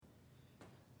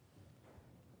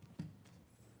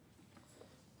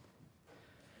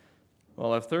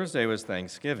Well, if Thursday was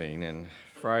Thanksgiving and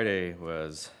Friday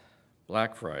was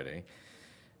Black Friday,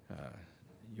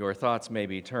 your thoughts may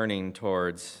be turning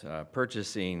towards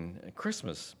purchasing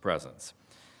Christmas presents.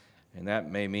 And that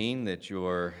may mean that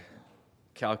you're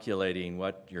calculating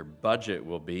what your budget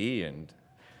will be and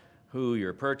who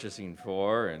you're purchasing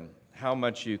for and how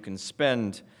much you can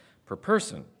spend per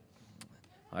person.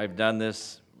 I've done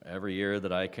this every year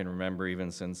that I can remember, even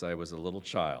since I was a little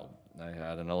child. I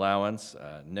had an allowance,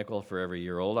 a nickel for every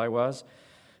year old I was.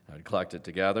 I'd collect it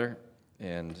together,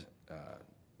 and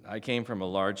I came from a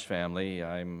large family.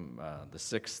 I'm the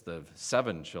sixth of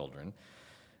 7 children,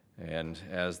 and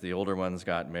as the older ones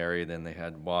got married, then they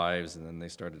had wives, and then they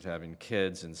started having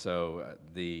kids, and so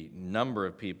the number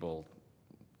of people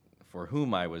for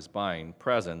whom I was buying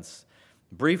presents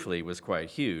briefly was quite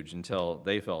huge until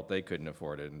they felt they couldn't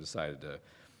afford it and decided to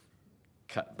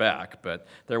cut back. But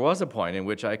there was a point in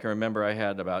which I can remember I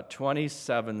had about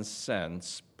 27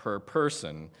 cents per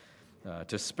person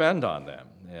to spend on them.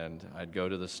 And I'd go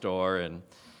to the store and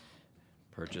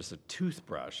purchase a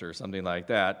toothbrush or something like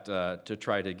that to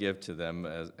try to give to them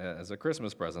as a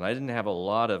Christmas present. I didn't have a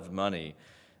lot of money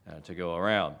to go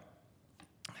around.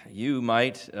 You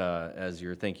might, as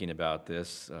you're thinking about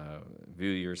this,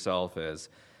 view yourself as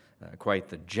quite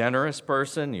the generous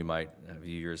person. You might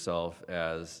view yourself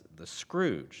as the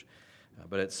Scrooge.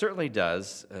 But it certainly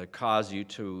does cause you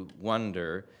to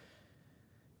wonder,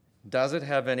 does it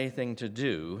have anything to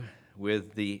do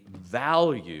with the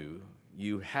value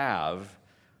you have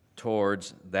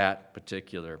towards that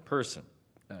particular person?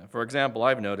 For example,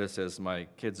 I've noticed as my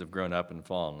kids have grown up and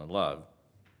fallen in love,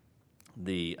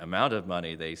 the amount of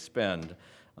money they spend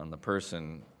on the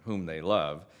person whom they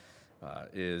love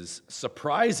is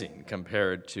surprising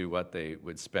compared to what they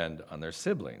would spend on their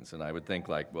siblings. And I would think,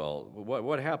 like, well,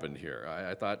 what happened here?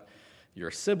 I thought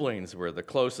your siblings were the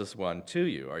closest one to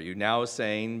you. Are you now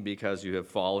saying because you have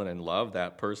fallen in love,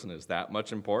 that person is that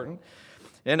much important?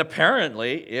 And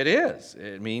apparently it is.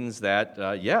 It means that,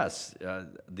 yes,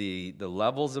 the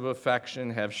levels of affection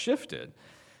have shifted,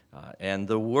 and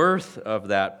the worth of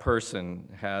that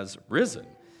person has risen.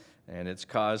 And it's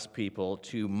caused people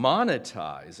to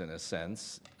monetize, in a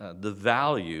sense, the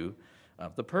value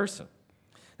of the person.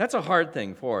 That's a hard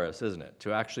thing for us, isn't it?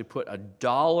 To actually put a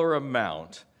dollar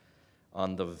amount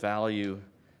on the value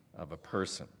of a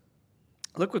person.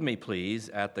 Look with me, please,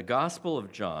 at the Gospel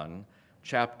of John,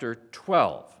 chapter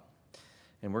 12.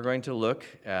 And we're going to look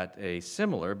at a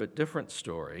similar but different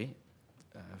story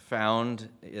found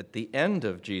at the end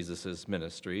of Jesus'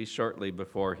 ministry, shortly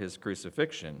before his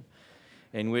crucifixion,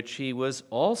 in which he was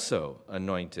also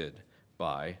anointed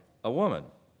by a woman.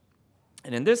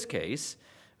 And in this case,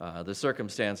 the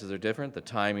circumstances are different, the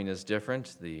timing is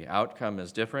different, the outcome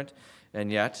is different,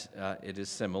 and yet it is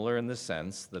similar in the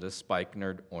sense that a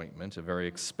spikenard ointment, a very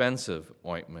expensive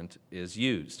ointment, is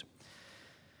used.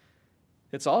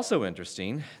 It's also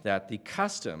interesting that the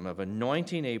custom of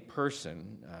anointing a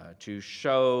person to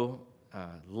show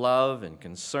love and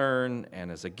concern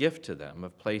and as a gift to them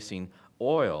of placing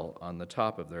oil on the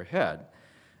top of their head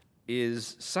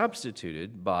is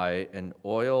substituted by an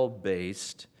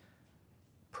oil-based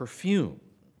perfume.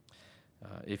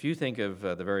 If you think of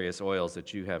the various oils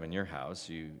that you have in your house,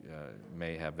 you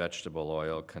may have vegetable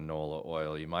oil, canola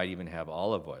oil, you might even have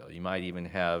olive oil, you might even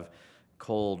have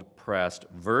cold-pressed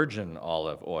virgin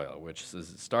olive oil, which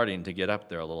is starting to get up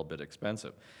there a little bit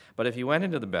expensive. But if you went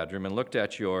into the bedroom and looked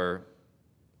at your,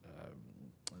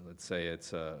 let's say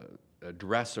it's a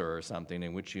dresser or something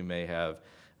in which you may have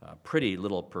pretty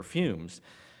little perfumes,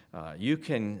 you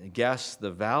can guess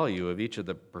the value of each of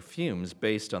the perfumes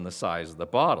based on the size of the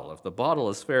bottle. If the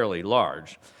bottle is fairly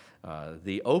large,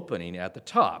 the opening at the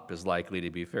top is likely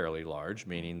to be fairly large,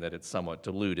 meaning that it's somewhat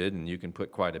diluted and you can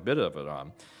put quite a bit of it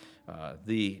on.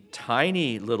 The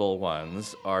tiny little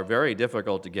ones are very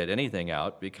difficult to get anything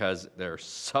out because they're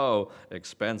so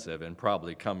expensive and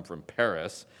probably come from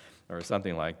Paris or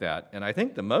something like that. And I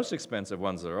think the most expensive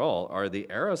ones of all are the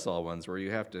aerosol ones where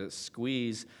you have to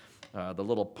squeeze the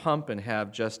little pump and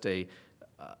have just a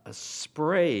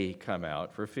spray come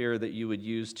out for fear that you would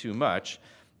use too much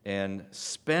and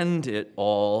spend it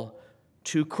all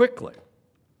too quickly.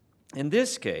 In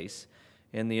this case,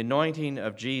 in the anointing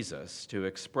of Jesus, to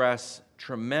express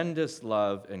tremendous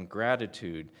love and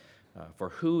gratitude for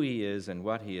who he is and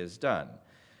what he has done,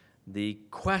 the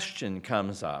question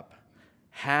comes up,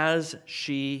 has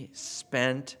she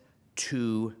spent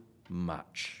too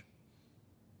much?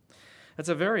 That's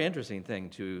a very interesting thing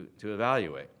to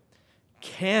evaluate.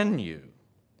 Can you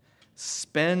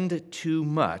spend too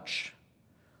much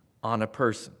on a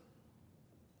person?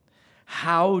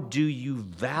 How do you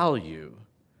value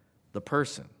the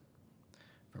person?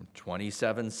 from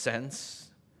 27 cents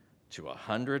to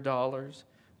 $100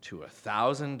 to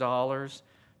 $1,000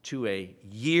 to a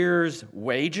year's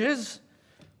wages?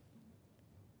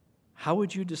 How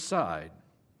would you decide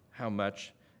how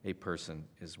much a person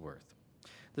is worth?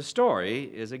 The story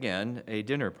is, again, a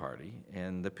dinner party,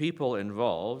 and the people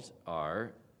involved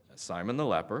are Simon the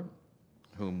leper,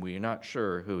 whom we're not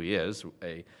sure who he is.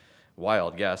 A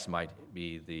wild guess might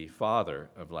be the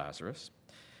father of Lazarus,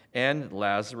 and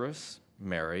Lazarus,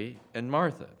 Mary, and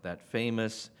Martha, that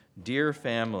famous dear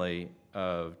family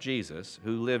of Jesus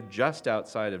who lived just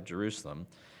outside of Jerusalem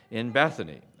in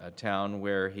Bethany, a town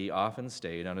where he often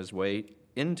stayed on his way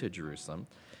into Jerusalem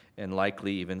and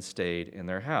likely even stayed in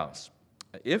their house.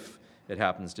 If it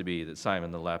happens to be that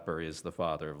Simon the leper is the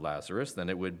father of Lazarus, then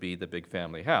it would be the big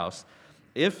family house.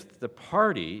 If the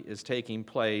party is taking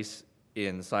place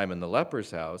in Simon the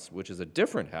leper's house, which is a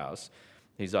different house,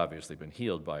 he's obviously been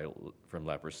healed from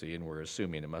leprosy, and we're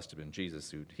assuming it must have been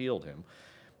Jesus who healed him,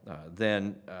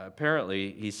 then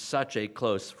apparently he's such a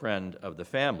close friend of the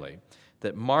family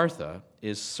that Martha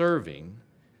is serving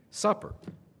supper.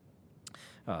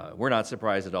 We're not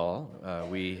surprised at all.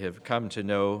 We have come to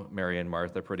know Mary and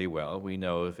Martha pretty well. We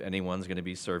know if anyone's going to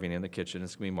be serving in the kitchen,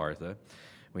 it's going to be Martha.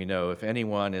 We know if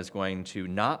anyone is going to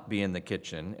not be in the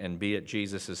kitchen and be at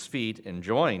Jesus' feet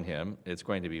enjoying him, it's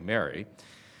going to be Mary.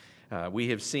 We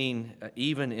have seen,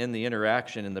 even in the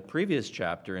interaction in the previous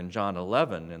chapter in John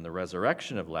 11, in the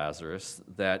resurrection of Lazarus,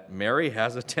 that Mary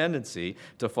has a tendency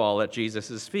to fall at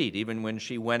Jesus' feet, even when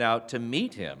she went out to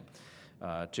meet him,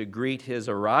 to greet his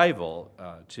arrival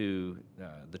to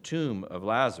the tomb of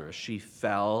Lazarus. She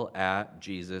fell at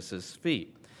Jesus'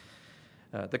 feet.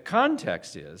 The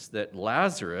context is that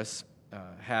Lazarus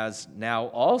has now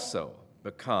also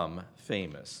become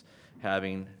famous,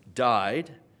 having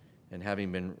died and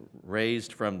having been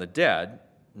raised from the dead.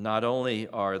 Not only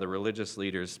are the religious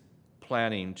leaders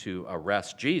planning to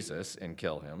arrest Jesus and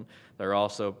kill him, they're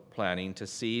also planning to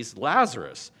seize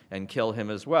Lazarus and kill him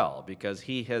as well, because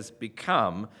he has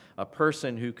become a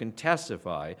person who can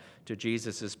testify to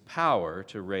Jesus' power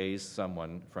to raise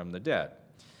someone from the dead.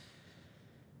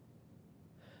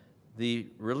 The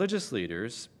religious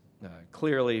leaders,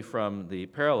 clearly from the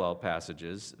parallel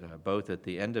passages, both at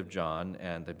the end of John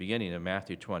and the beginning of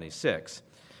Matthew 26,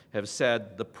 have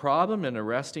said the problem in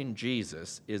arresting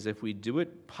Jesus is if we do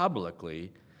it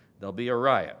publicly, there'll be a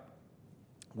riot.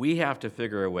 We have to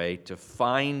figure a way to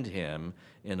find him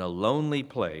in a lonely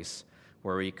place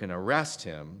where we can arrest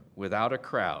him without a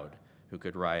crowd who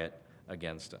could riot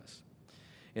against us.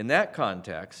 In that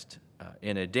context,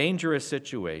 in a dangerous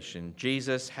situation,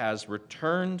 Jesus has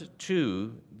returned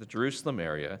to the Jerusalem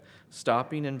area,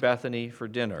 stopping in Bethany for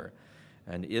dinner.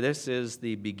 And this is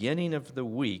the beginning of the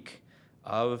week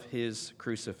of his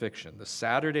crucifixion, the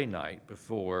Saturday night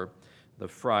before the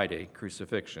Friday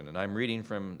crucifixion. And I'm reading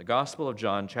from the Gospel of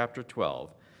John, chapter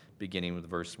 12, beginning with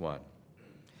verse 1.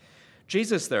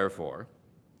 Jesus, therefore,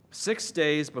 6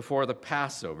 days before the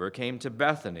Passover, came to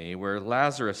Bethany, where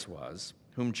Lazarus was,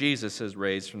 whom Jesus has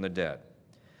raised from the dead.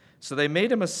 So they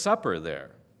made him a supper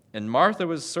there, and Martha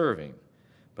was serving,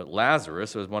 but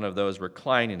Lazarus was one of those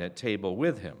reclining at table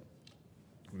with him.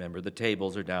 Remember, the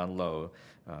tables are down low.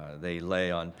 They lay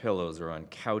on pillows or on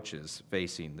couches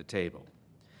facing the table.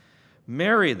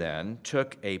 Mary then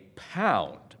took a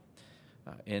pound.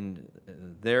 In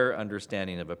their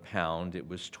understanding of a pound, it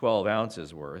was 12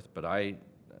 ounces worth, but I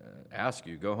ask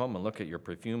you, go home and look at your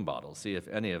perfume bottles, see if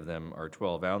any of them are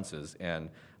 12 ounces and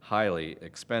highly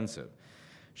expensive.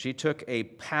 She took a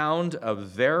pound of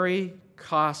very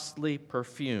costly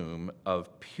perfume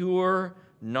of pure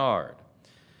nard.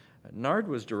 Nard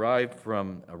was derived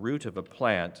from a root of a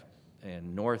plant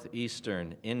in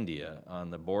northeastern India on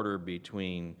the border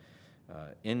between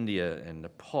India and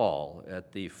Nepal.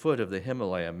 At the foot of the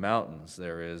Himalaya mountains,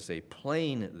 there is a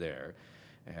plain there,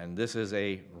 and this is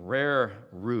a rare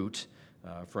root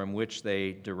from which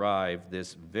they derive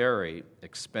this very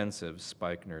expensive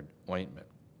spikenard ointment.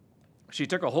 She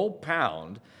took a whole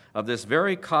pound of this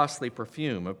very costly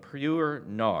perfume of pure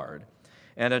nard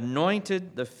and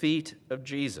anointed the feet of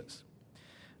Jesus.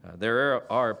 There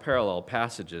are parallel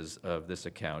passages of this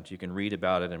account. You can read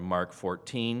about it in Mark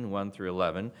 14, 1 through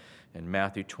 11, and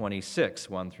Matthew 26,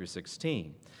 1 through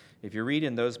 16. If you read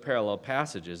in those parallel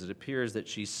passages, it appears that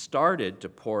she started to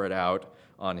pour it out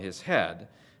on his head,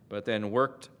 but then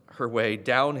worked her way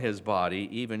down his body,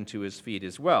 even to his feet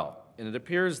as well. And it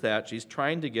appears that she's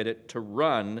trying to get it to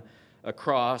run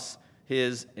across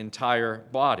his entire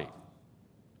body.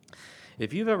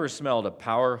 If you've ever smelled a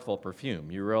powerful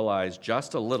perfume, you realize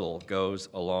just a little goes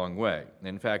a long way.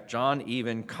 In fact, John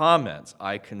even comments,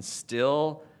 I can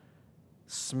still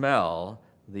smell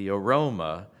the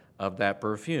aroma of that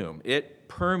perfume. It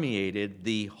permeated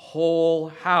the whole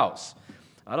house.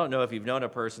 I don't know if you've known a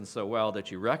person so well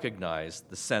that you recognize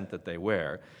the scent that they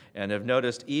wear, and have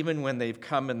noticed even when they've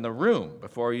come in the room,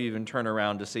 before you even turn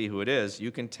around to see who it is,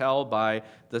 you can tell by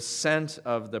the scent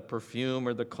of the perfume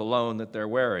or the cologne that they're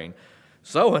wearing,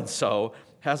 so-and-so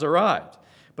has arrived.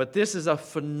 But this is a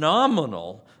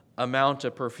phenomenal amount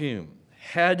of perfume.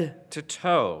 Head to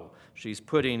toe, she's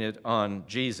putting it on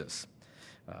Jesus.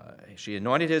 She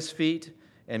anointed his feet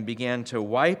and began to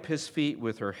wipe his feet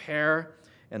with her hair,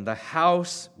 and the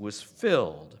house was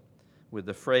filled with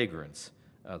the fragrance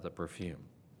of the perfume.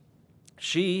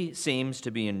 She seems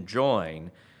to be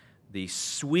enjoying the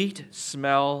sweet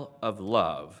smell of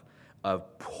love,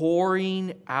 of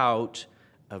pouring out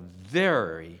a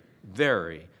very,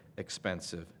 very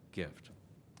expensive gift.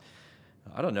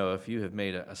 I don't know if you have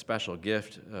made a special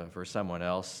gift for someone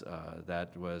else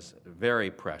that was very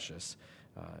precious,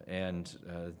 and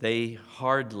they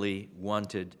hardly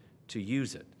wanted to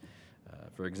use it.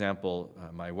 For example,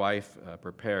 my wife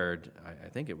prepared, I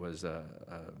think it was a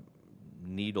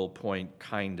needlepoint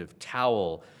kind of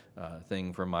towel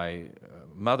thing for my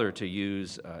mother to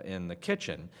use in the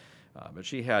kitchen. But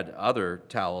she had other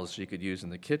towels she could use in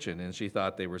the kitchen, and she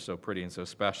thought they were so pretty and so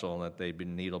special and that they'd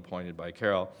been needle-pointed by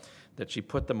Carol that she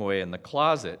put them away in the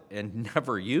closet and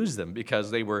never used them because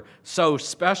they were so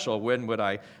special. When would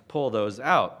I pull those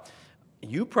out?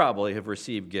 You probably have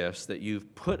received gifts that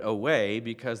you've put away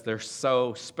because they're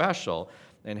so special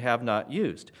and have not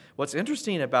used. What's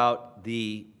interesting about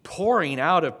the pouring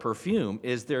out of perfume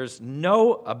is there's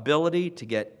no ability to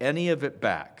get any of it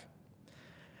back.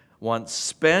 Once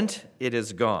spent, it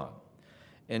is gone.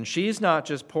 And she's not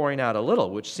just pouring out a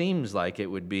little, which seems like it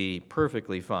would be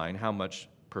perfectly fine. How much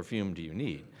perfume do you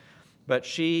need? But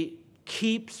she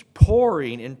keeps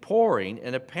pouring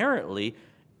and apparently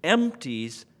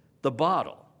empties the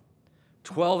bottle.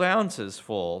 12 ounces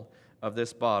full of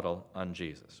this bottle on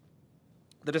Jesus.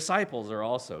 The disciples are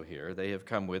also here. They have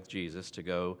come with Jesus to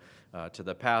go to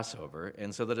the Passover,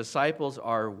 and so the disciples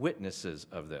are witnesses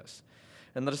of this.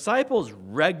 And the disciples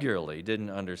regularly didn't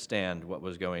understand what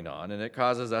was going on, and it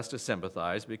causes us to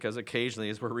sympathize because occasionally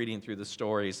as we're reading through the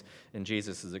stories in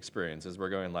Jesus' experiences, we're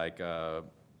going like,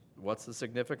 what's the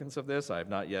significance of this? I have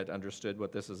not yet understood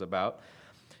what this is about.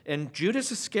 And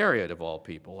Judas Iscariot, of all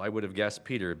people, I would have guessed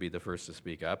Peter would be the first to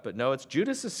speak up, but no, it's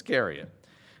Judas Iscariot,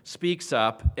 speaks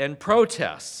up and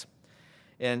protests.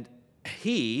 And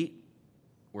he,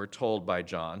 we're told by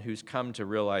John, who's come to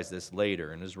realize this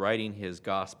later and is writing his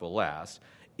gospel last,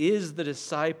 is the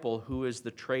disciple who is the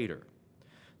traitor,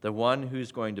 the one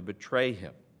who's going to betray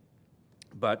him.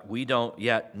 But we don't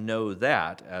yet know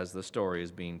that as the story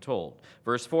is being told.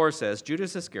 Verse 4 says,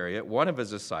 Judas Iscariot, one of his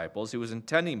disciples, who was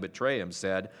intending to betray him,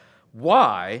 said,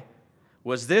 "Why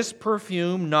was this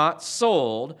perfume not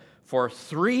sold for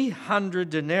 300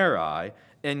 denarii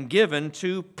and given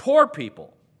to poor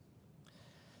people?"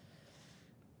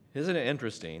 Isn't it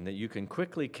interesting that you can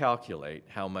quickly calculate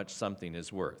how much something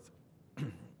is worth?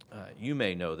 You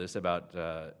may know this about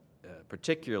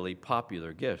particularly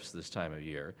popular gifts this time of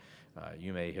year.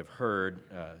 You may have heard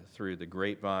through the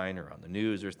grapevine or on the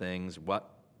news or things what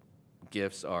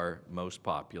gifts are most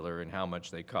popular and how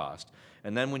much they cost.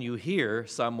 And then when you hear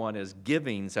someone is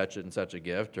giving such and such a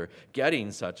gift or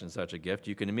getting such and such a gift,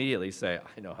 you can immediately say,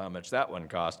 I know how much that one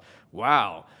cost.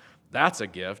 Wow, that's a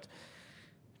gift.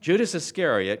 Judas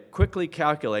Iscariot quickly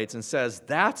calculates and says,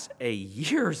 that's a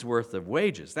year's worth of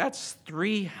wages. That's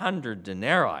 300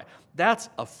 denarii. That's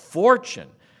a fortune.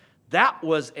 That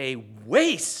was a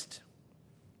waste.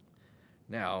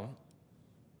 Now,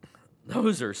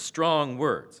 those are strong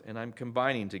words, and I'm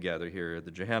combining together here the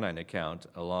Johannine account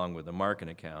along with the Markan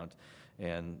account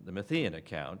and the Matthean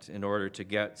account in order to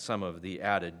get some of the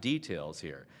added details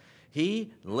here.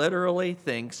 He literally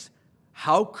thinks,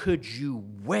 how could you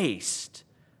waste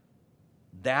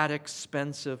that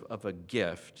expensive of a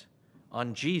gift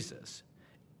on Jesus?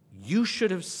 You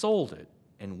should have sold it,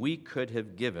 and we could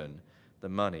have given the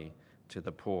money to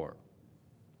the poor.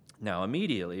 Now,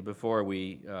 immediately before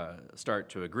we start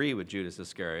to agree with Judas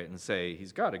Iscariot and say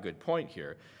he's got a good point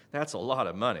here, that's a lot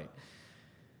of money,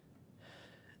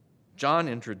 John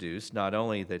introduced not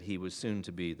only that he was soon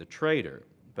to be the traitor,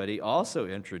 but he also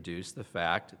introduced the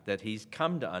fact that he's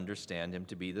come to understand him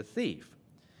to be the thief.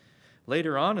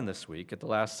 Later on in this week, at the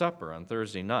Last Supper on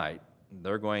Thursday night,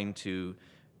 they're going to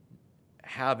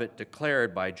have it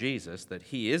declared by Jesus that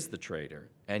he is the traitor,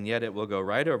 and yet it will go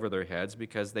right over their heads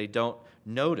because they don't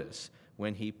notice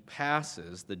when he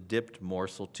passes the dipped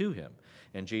morsel to him.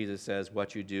 And Jesus says,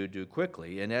 what you do, do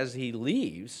quickly. And as he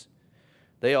leaves,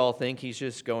 They all think he's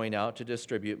just going out to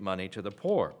distribute money to the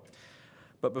poor.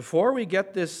 But before we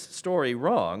get this story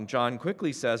wrong, John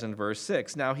quickly says in verse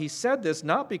 6, now he said this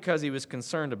not because he was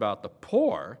concerned about the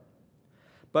poor,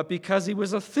 but because he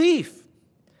was a thief.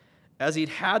 As he'd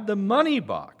had the money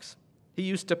box, he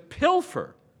used to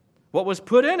pilfer what was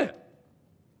put in it.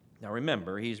 Now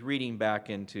remember, he's reading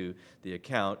back into the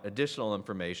account additional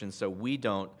information so we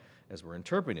don't, as we're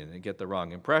interpreting it, get the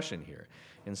wrong impression here.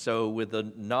 And so with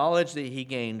the knowledge that he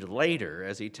gained later,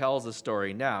 as he tells the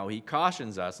story now, he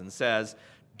cautions us and says,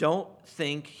 don't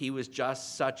think he was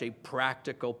just such a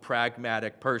practical,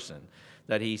 pragmatic person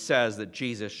that he says that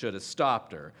Jesus should have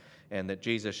stopped her and that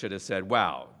Jesus should have said,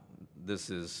 wow,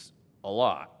 this is a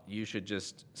lot. You should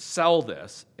just sell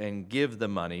this and give the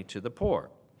money to the poor.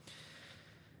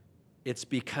 It's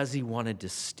because he wanted to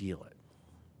steal it.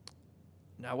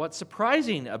 Now, what's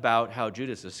surprising about how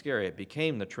Judas Iscariot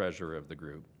became the treasurer of the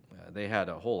group, they had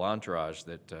a whole entourage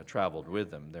that traveled with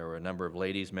them. There were a number of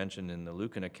ladies mentioned in the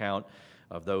Lucan account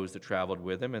of those that traveled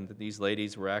with him, and that these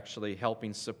ladies were actually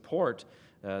helping support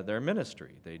their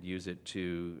ministry. They'd use it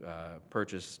to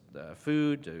purchase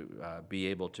food, to be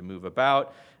able to move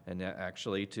about, and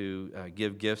actually to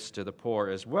give gifts to the poor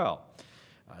as well.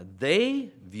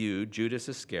 They viewed Judas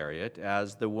Iscariot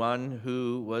as the one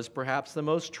who was perhaps the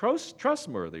most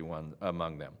trustworthy one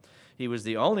among them. He was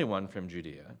the only one from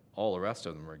Judea. All the rest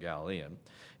of them were Galilean.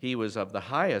 He was of the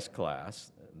highest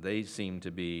class. They seemed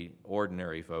to be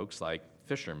ordinary folks like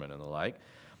fishermen and the like.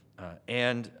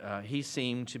 And he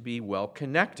seemed to be well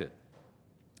connected.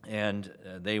 And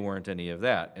they weren't any of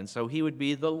that. And so he would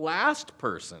be the last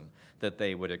person that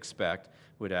they would expect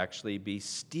would actually be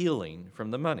stealing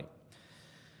from the money.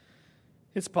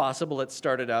 It's possible it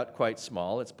started out quite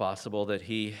small. It's possible that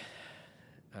he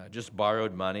just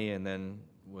borrowed money and then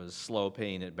was slow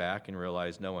paying it back and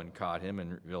realized no one caught him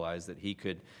and realized that he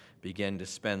could begin to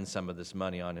spend some of this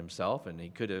money on himself, and he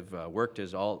could have worked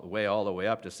his all the way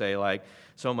up to say, like,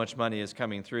 so much money is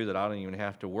coming through that I don't even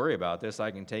have to worry about this. I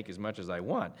can take as much as I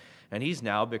want. And he's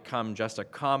now become just a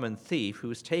common thief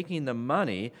who's taking the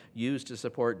money used to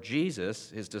support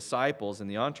Jesus, his disciples, and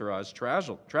the entourage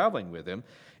traveling with him,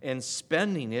 and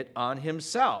spending it on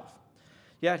himself.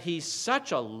 Yet he's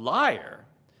such a liar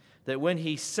that when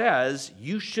he says,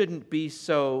 you shouldn't be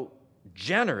so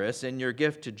generous in your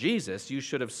gift to Jesus, you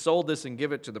should have sold this and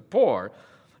give it to the poor,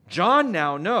 John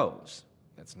now knows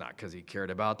that's not because he cared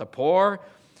about the poor.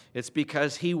 It's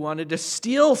because he wanted to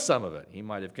steal some of it. He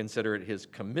might have considered it his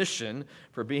commission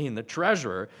for being the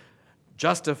treasurer,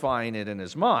 justifying it in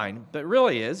his mind, but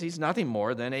really he's nothing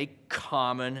more than a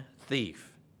common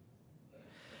thief.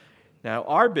 Now,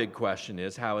 our big question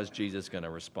is, how is Jesus going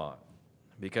to respond?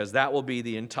 Because that will be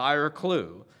the entire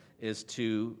clue is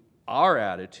to our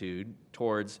attitude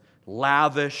towards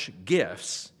lavish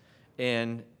gifts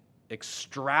and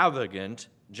extravagant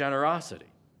generosity.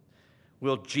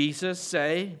 Will Jesus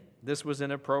say this was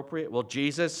inappropriate? Will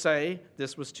Jesus say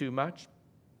this was too much?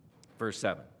 Verse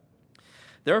 7.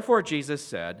 Therefore Jesus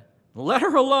said, let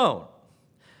her alone.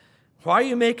 Why are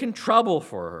you making trouble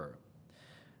for her?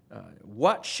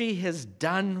 What she has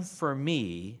done for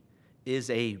me is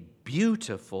a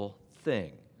beautiful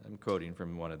thing. I'm quoting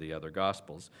from one of the other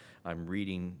Gospels. I'm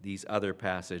reading these other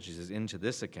passages into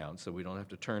this account so we don't have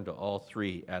to turn to all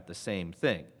three at the same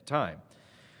time.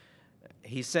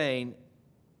 He's saying,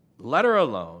 let her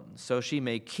alone so she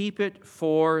may keep it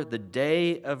for the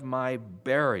day of my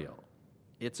burial.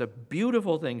 It's a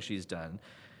beautiful thing she's done.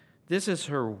 This is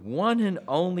her one and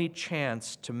only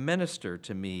chance to minister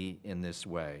to me in this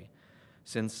way.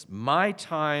 Since my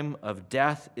time of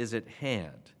death is at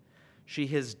hand, she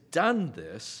has done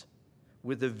this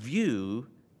with a view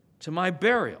to my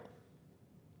burial.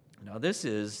 Now, this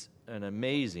is an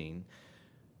amazing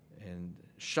and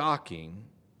shocking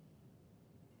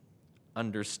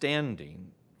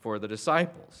understanding for the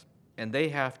disciples. And they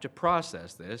have to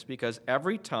process this because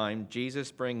every time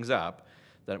Jesus brings up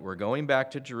that we're going back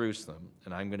to Jerusalem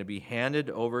and I'm going to be handed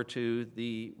over to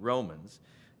the Romans,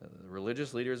 the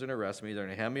religious leaders are going to arrest me. They're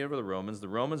going to hand me over to the Romans. The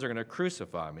Romans are going to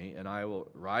crucify me, and I will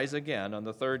rise again on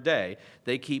the third day.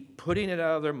 They keep putting it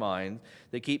out of their mind.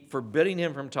 They keep forbidding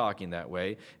him from talking that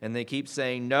way, and they keep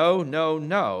saying, no, no,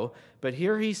 no. But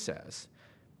here he says,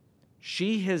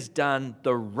 she has done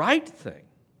the right thing,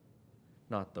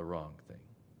 not the wrong thing.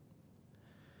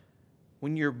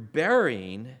 When you're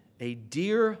burying a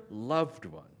dear loved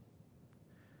one,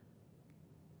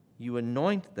 you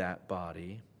anoint that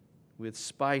body with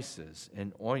spices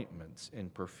and ointments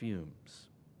and perfumes.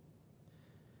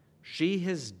 She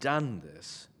has done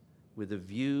this with a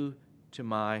view to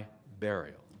my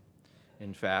burial.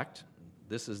 In fact,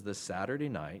 this is the Saturday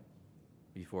night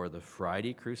before the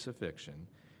Friday crucifixion,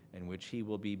 in which he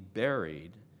will be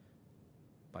buried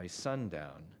by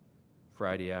sundown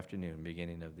Friday afternoon,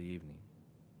 beginning of the evening.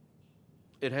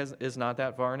 It is not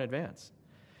that far in advance.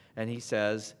 And he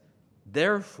says,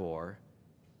 therefore,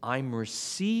 I'm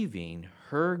receiving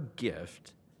her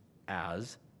gift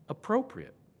as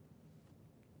appropriate.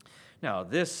 Now,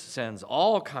 this sends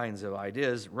all kinds of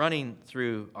ideas running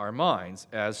through our minds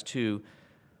as to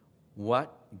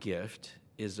what gift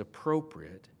is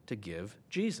appropriate to give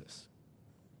Jesus.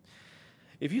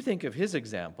 If you think of his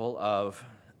example of,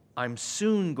 I'm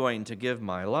soon going to give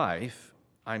my life,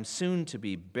 I'm soon to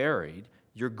be buried,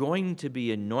 you're going to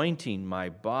be anointing my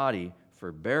body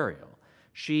for burial.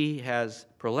 She has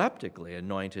proleptically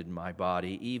anointed my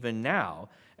body even now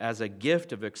as a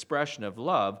gift of expression of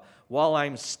love while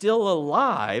I'm still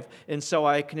alive, and so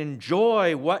I can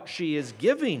enjoy what she is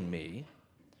giving me.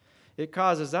 It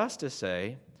causes us to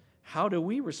say, how do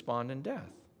we respond in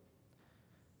death?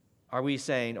 Are we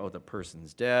saying, oh, the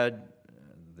person's dead,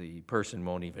 the person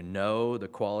won't even know the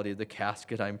quality of the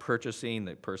casket I'm purchasing,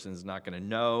 the person's not going to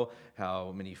know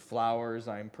how many flowers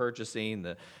I'm purchasing,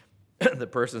 the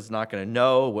person's not going to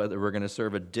know whether we're going to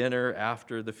serve a dinner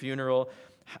after the funeral.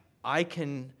 I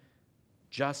can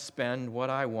just spend what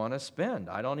I want to spend.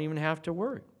 I don't even have to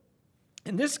worry.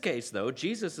 In this case, though,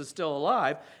 Jesus is still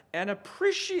alive and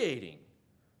appreciating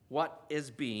what is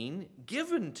being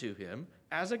given to him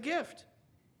as a gift.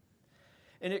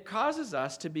 And it causes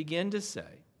us to begin to say,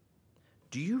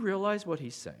 do you realize what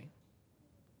he's saying?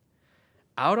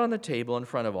 Out on the table in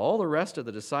front of all the rest of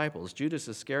the disciples, Judas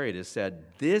Iscariot has said,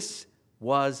 this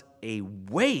was a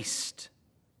waste.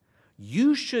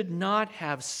 You should not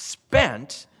have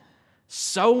spent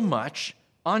so much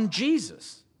on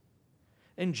Jesus.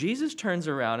 And Jesus turns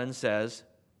around and says,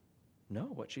 no,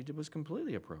 what she did was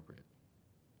completely appropriate.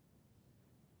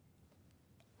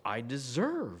 I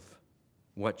deserve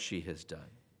what she has done.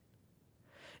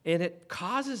 And it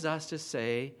causes us to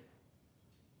say,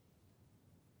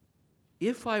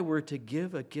 if I were to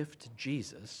give a gift to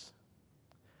Jesus,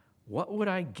 what would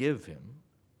I give him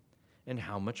and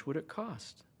how much would it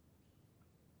cost?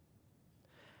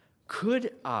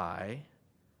 Could I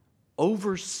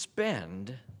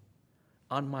overspend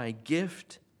on my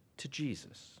gift to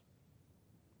Jesus?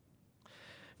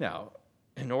 Now,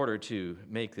 in order to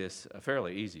make this a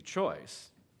fairly easy choice,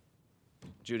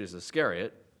 Judas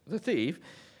Iscariot, the thief,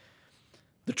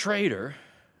 the traitor,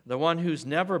 the one who's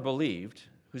never believed,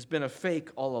 who's been a fake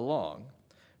all along,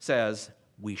 says,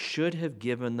 we should have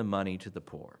given the money to the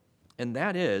poor. And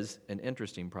that is an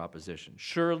interesting proposition.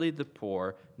 Surely the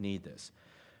poor need this.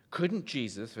 Couldn't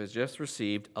Jesus have just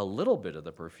received a little bit of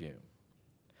the perfume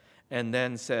and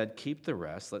then said, keep the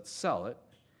rest, let's sell it,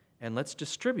 and let's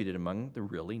distribute it among the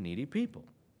really needy people?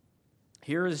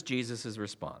 Here is Jesus'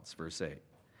 response, verse 8.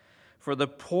 For the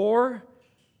poor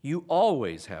you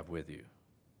always have with you,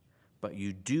 but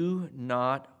you do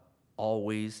not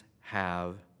always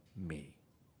have me.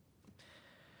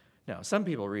 Now, some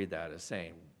people read that as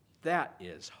saying, that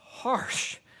is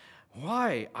harsh.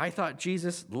 Why? I thought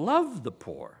Jesus loved the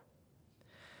poor.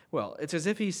 Well, it's as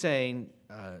if he's saying,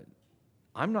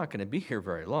 I'm not going to be here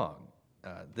very long.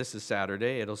 This is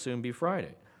Saturday. It'll soon be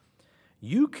Friday.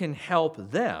 You can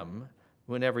help them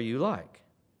whenever you like.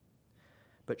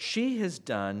 But she has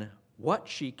done what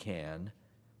she can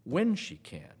when she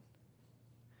can.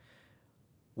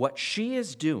 What she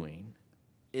is doing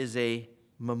is a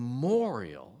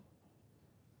memorial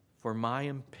for my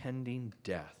impending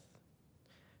death.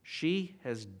 She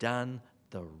has done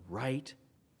the right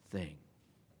thing.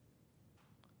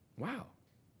 Wow.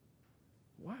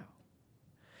 Wow.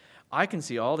 I can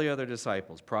see all the other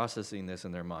disciples processing this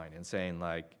in their mind and saying,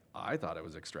 like, I thought it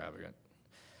was extravagant.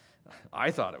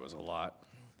 I thought it was a lot.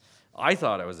 I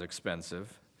thought it was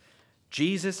expensive.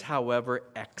 Jesus, however,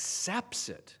 accepts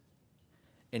it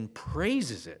and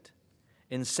praises it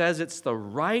and says it's the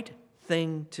right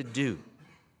thing to do.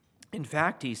 In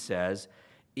fact, he says,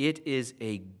 it is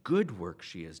a good work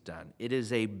she has done. It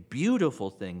is a beautiful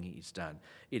thing he's done.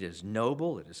 It is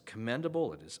noble, it is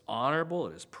commendable, it is honorable,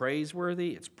 it is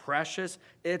praiseworthy, it's precious,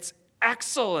 it's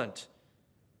excellent.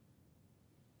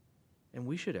 And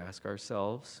we should ask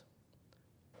ourselves,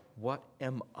 what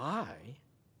am I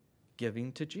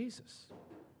giving to Jesus?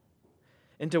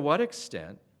 And to what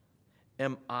extent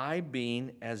am I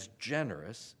being as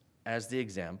generous as the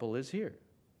example is here?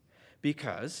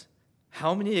 Because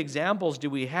how many examples do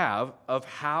we have of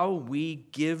how we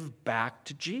give back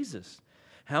to Jesus?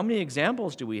 How many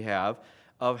examples do we have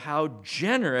of how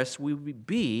generous we would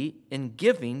be in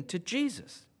giving to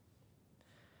Jesus?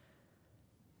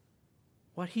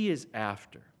 What he is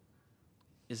after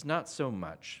is not so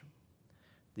much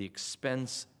the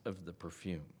expense of the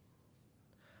perfume,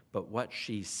 but what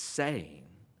she's saying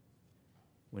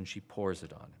when she pours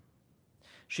it on him.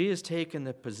 She has taken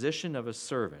the position of a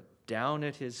servant down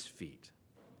at his feet,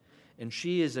 and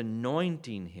she is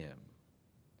anointing him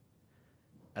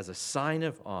as a sign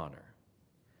of honor,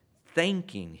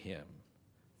 thanking him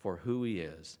for who he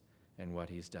is and what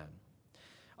he's done.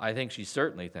 I think she's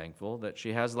certainly thankful that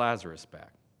she has Lazarus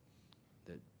back,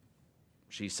 that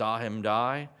she saw him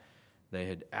die. They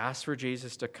had asked for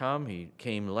Jesus to come. He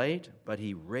came late, but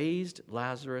he raised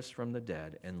Lazarus from the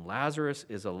dead, and Lazarus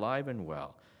is alive and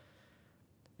well.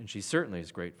 And she certainly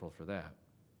is grateful for that.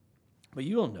 But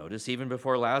you'll notice, even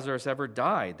before Lazarus ever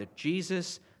died, that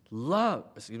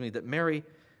Mary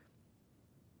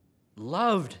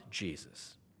loved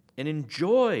Jesus and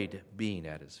enjoyed being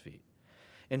at his feet.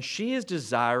 And she is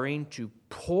desiring to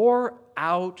pour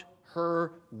out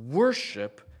her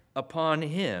worship upon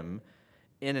him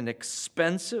in an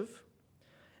expensive,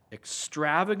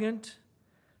 extravagant,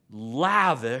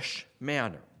 lavish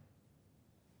manner.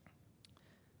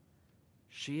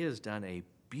 She has done a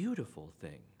beautiful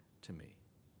thing to me.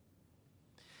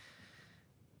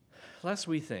 Lest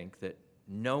we think that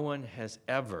no one has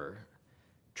ever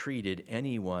treated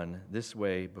anyone this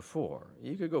way before.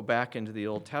 You could go back into the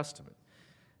Old Testament,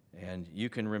 and you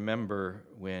can remember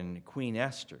when Queen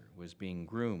Esther was being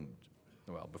groomed.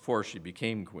 Well, before she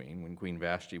became queen, when Queen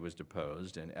Vashti was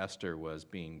deposed and Esther was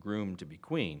being groomed to be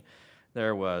queen,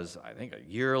 there was, I think, a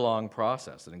year-long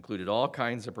process that included all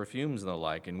kinds of perfumes and the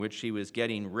like, in which she was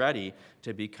getting ready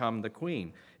to become the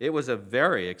queen. It was a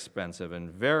very expensive and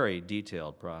very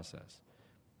detailed process.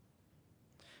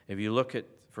 If you look at,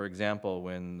 for example,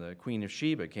 when the Queen of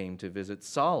Sheba came to visit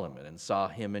Solomon and saw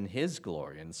him in his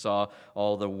glory and saw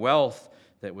all the wealth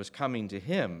that was coming to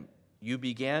him, you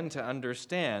began to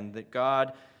understand that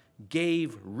God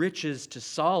gave riches to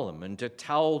Solomon to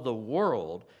tell the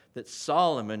world that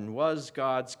Solomon was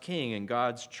God's king and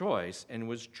God's choice and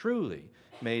was truly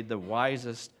made the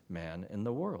wisest man in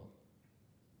the world.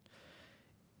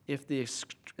 If the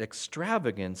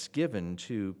extravagance given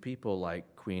to people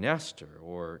like Queen Esther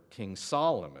or King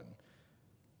Solomon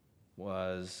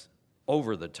was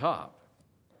over the top,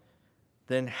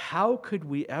 then how could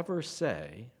we ever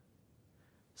say,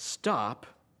 stop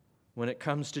when it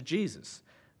comes to Jesus?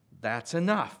 That's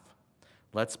enough.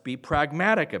 Let's be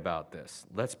pragmatic about this.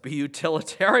 Let's be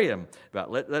utilitarian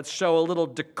about it. Let's show a little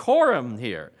decorum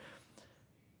here.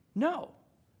 No.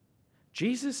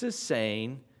 Jesus is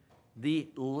saying the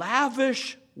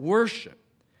lavish worship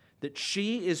that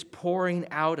she is pouring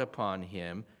out upon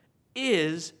him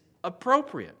is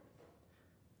appropriate.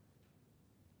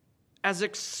 As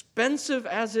expensive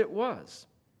as it was,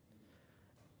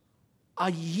 a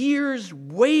year's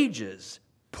wages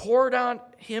poured on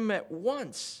him at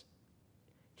once.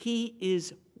 He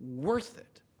is worth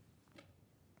it.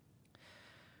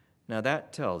 Now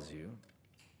that tells you,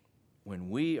 when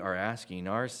we are asking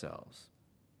ourselves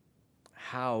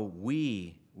how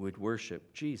we would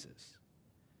worship Jesus,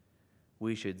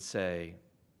 we should say,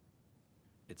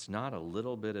 it's not a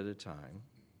little bit at a time.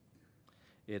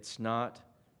 It's not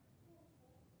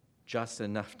just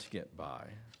enough to get by.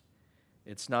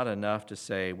 It's not enough to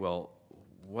say, well,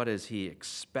 what is he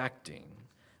expecting?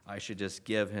 I should just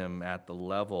give him at the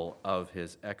level of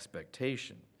his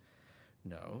expectation.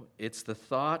 No, it's the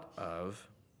thought of,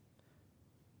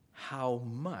 how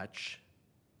much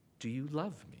do you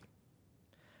love me?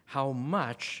 How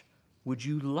much would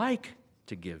you like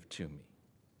to give to me?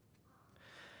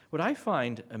 What I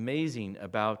find amazing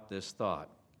about this thought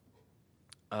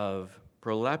of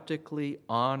proleptically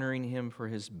honoring him for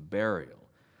his burial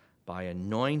by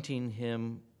anointing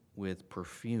him with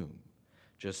perfume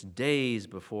just days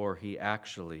before he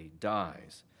actually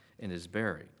dies and is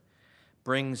buried,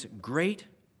 brings great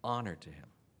honor to him.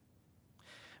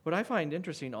 What I find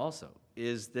interesting also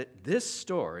is that this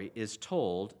story is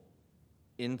told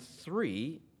in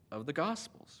 3 of the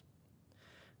Gospels.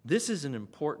 This is an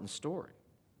important story.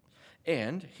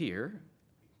 And here,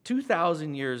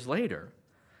 2,000 years later,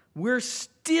 we're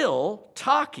still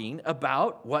talking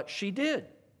about what she did,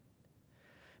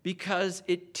 because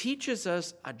it teaches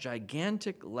us a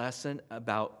gigantic lesson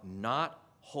about not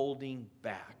holding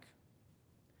back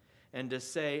and to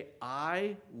say,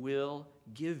 I will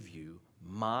give you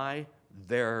my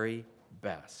very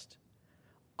best.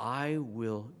 I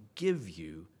will give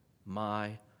you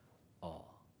my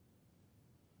all.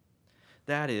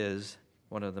 That is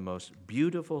one of the most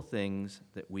beautiful things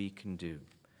that we can do,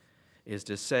 is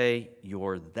to say,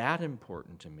 you're that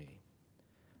important to me.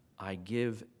 I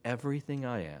give everything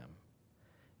I am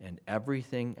and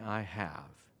everything I have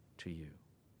to you.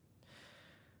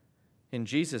 In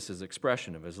Jesus'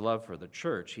 expression of his love for the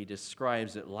church, he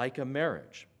describes it like a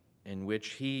marriage in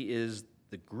which he is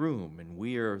the groom and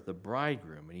we are the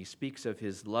bridegroom. And he speaks of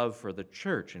his love for the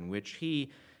church in which he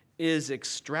is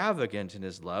extravagant in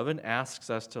his love and asks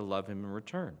us to love him in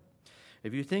return.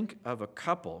 If you think of a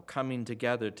couple coming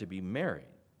together to be married,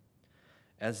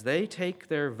 as they take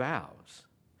their vows,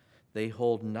 they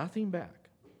hold nothing back.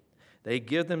 They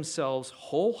give themselves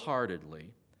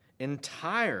wholeheartedly,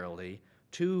 entirely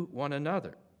to one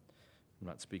another. I'm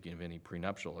not speaking of any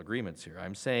prenuptial agreements here.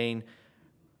 I'm saying,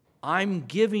 I'm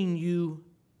giving you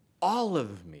all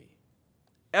of me.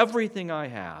 Everything I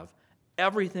have,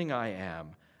 everything I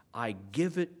am, I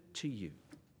give it to you.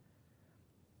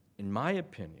 In my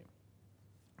opinion,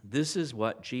 this is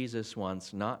what Jesus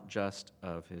wants not just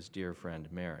of his dear friend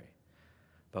Mary,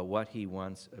 but what he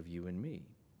wants of you and me.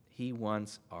 He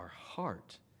wants our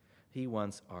heart. He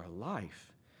wants our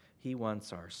life. He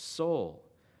wants our soul.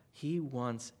 He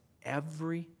wants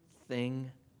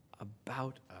everything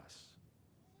about us.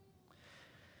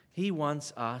 He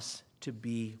wants us to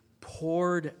be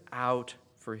poured out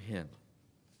for him.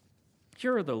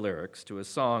 Here are the lyrics to a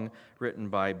song written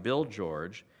by Bill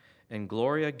George and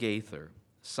Gloria Gaither,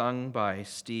 sung by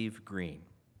Steve Green.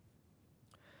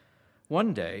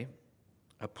 One day,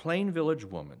 a plain village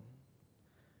woman,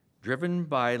 driven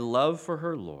by love for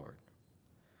her Lord,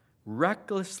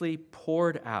 recklessly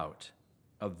poured out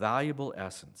a valuable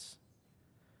essence,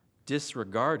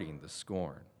 disregarding the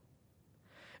scorn.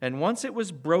 And once it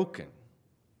was broken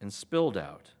and spilled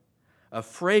out, a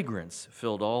fragrance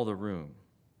filled all the room.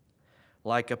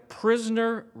 Like a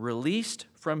prisoner released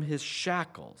from his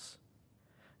shackles,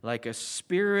 like a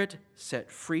spirit set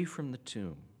free from the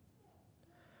tomb.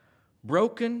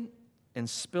 Broken and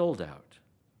spilled out,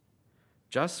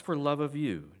 just for love of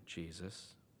you,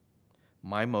 Jesus,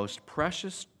 my most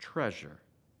precious treasure,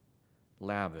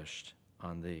 lavished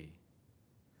on thee.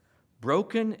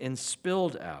 Broken and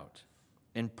spilled out,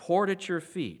 and poured at your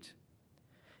feet,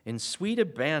 in sweet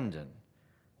abandon,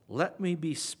 let me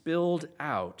be spilled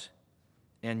out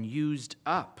and used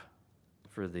up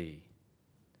for thee.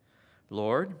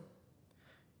 Lord,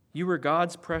 you were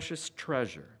God's precious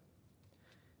treasure,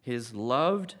 his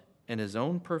loved and his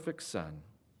own perfect Son,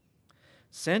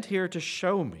 sent here to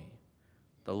show me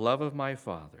the love of my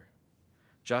Father.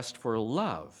 Just for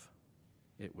love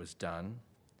it was done.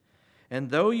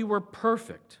 And though you were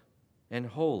perfect and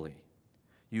holy,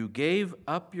 you gave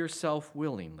up yourself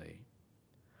willingly.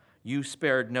 You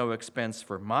spared no expense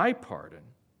for my pardon.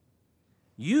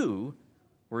 You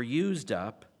were used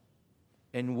up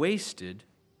and wasted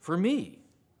for me,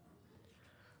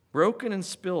 broken and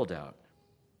spilled out,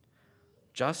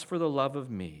 just for the love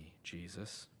of me,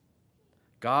 Jesus,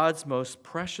 God's most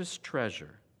precious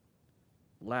treasure,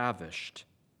 lavished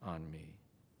on me,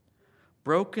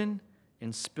 broken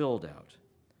and spilled out,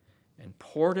 and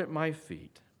poured at my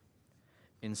feet.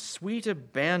 In sweet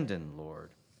abandon,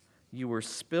 Lord, you were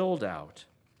spilled out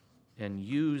and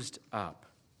used up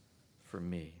for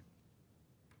me.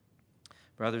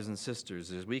 Brothers and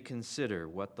sisters, as we consider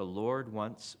what the Lord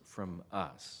wants from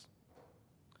us,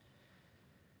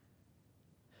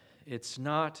 it's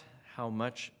not how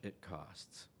much it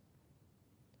costs.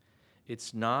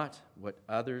 It's not what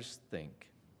others think.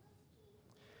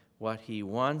 What he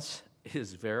wants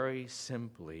is very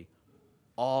simply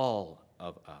all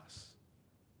of us,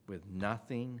 with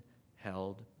nothing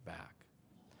held back.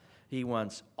 He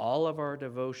wants all of our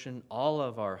devotion, all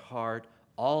of our heart,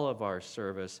 all of our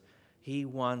service. He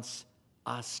wants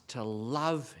us to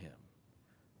love him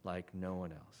like no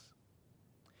one else.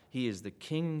 He is the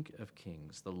King of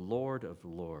kings, the Lord of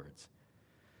lords.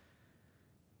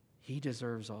 He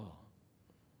deserves all.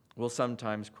 We'll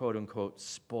sometimes, quote unquote,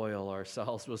 spoil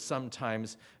ourselves. We'll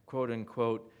sometimes, quote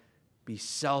unquote, be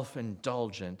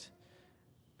self-indulgent.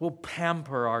 We'll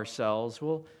pamper ourselves.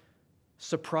 We'll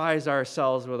surprise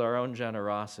ourselves with our own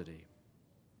generosity.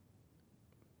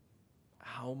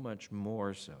 How much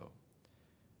more so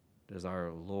does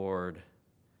our Lord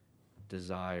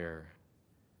desire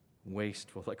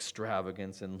wasteful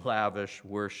extravagance and lavish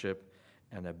worship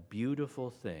and a beautiful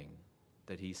thing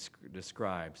that he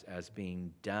describes as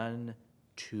being done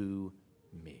to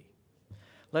me.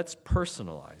 Let's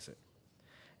personalize it,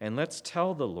 and let's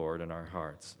tell the Lord in our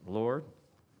hearts, Lord,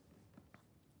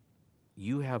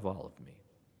 you have all of me.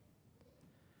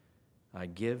 I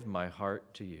give my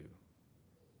heart to you.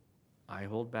 I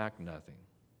hold back nothing.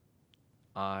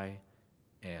 I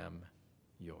am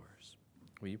yours.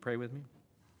 Will you pray with me?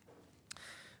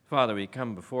 Father, we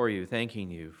come before you thanking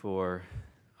you for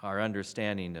our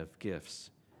understanding of gifts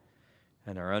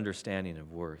and our understanding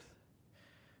of worth.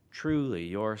 Truly,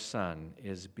 your Son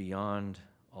is beyond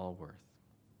all worth,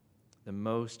 the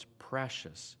most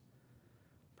precious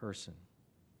person,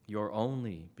 your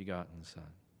only begotten Son.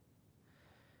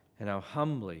 And how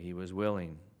humbly he was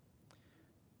willing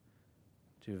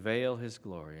to veil his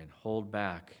glory and hold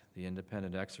back the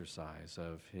independent exercise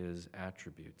of his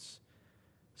attributes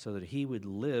so that he would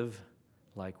live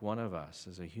like one of us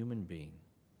as a human being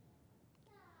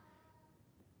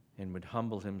and would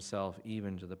humble himself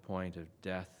even to the point of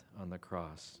death on the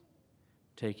cross,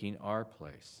 taking our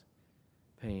place,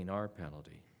 paying our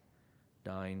penalty,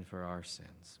 dying for our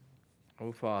sins.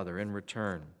 Oh, Father, in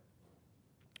return,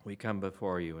 we come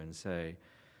before you and say,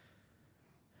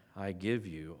 I give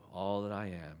you all that I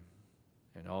am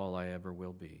and all I ever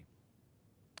will be.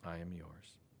 I am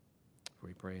yours.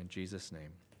 We pray in Jesus'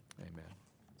 name. Amen.